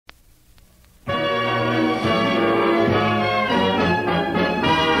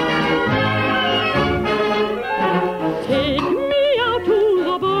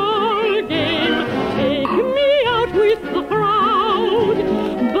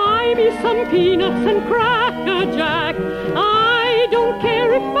some peanuts and cracker jack. I don't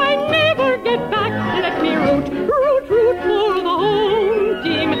care if I never get back. Let me root, root, root for the home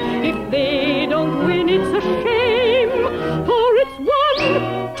team. If they don't win, it's a shame. For it's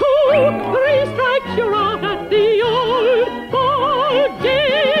 1, 2, 3 strikes, you're out at the old ball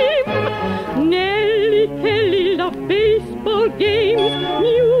game. Nellie Kelly loved baseball games,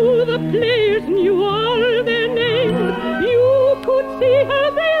 knew the players, knew all their names. You could see her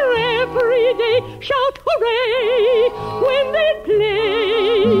there every day, shout hooray when they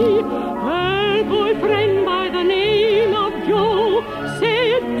play. Her boyfriend by the name of Joe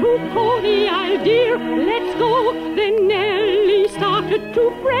said to Tony, "I'll dear, let's go." Then Nellie started to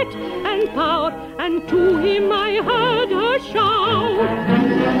fret and pout, and to him I heard her shout,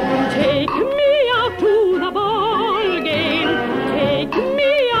 "Take me out to the ball game, take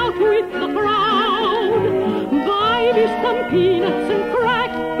me out with the crowd. Buy me some peanuts and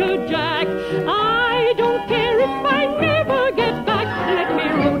cracker jack. I don't care if I never get back. Let me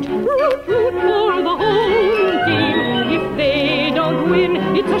root, root, root for the home team. If they don't win,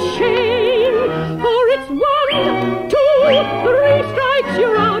 it's a shame. For it's 1, 2, 3 strikes,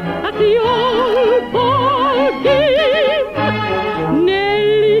 you're out at the old ball game."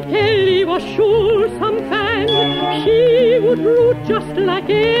 Nellie Kelly was sure some fan. She would root just like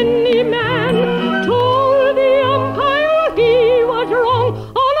any man. Told the umpire he was wrong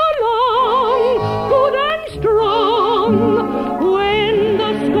all along, good and strong. When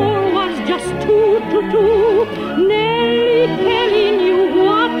the score was just 2-2, Nellie Kelly knew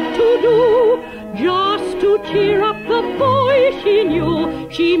what to do. Just to cheer up the boy she knew,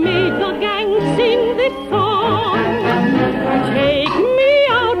 she made the gang sing this song. Take me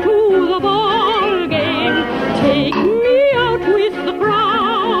out to the ball game, take me out with the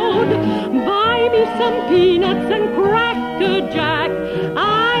crowd. Buy me some peanuts and cracker jack.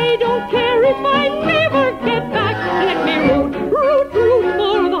 I don't care if I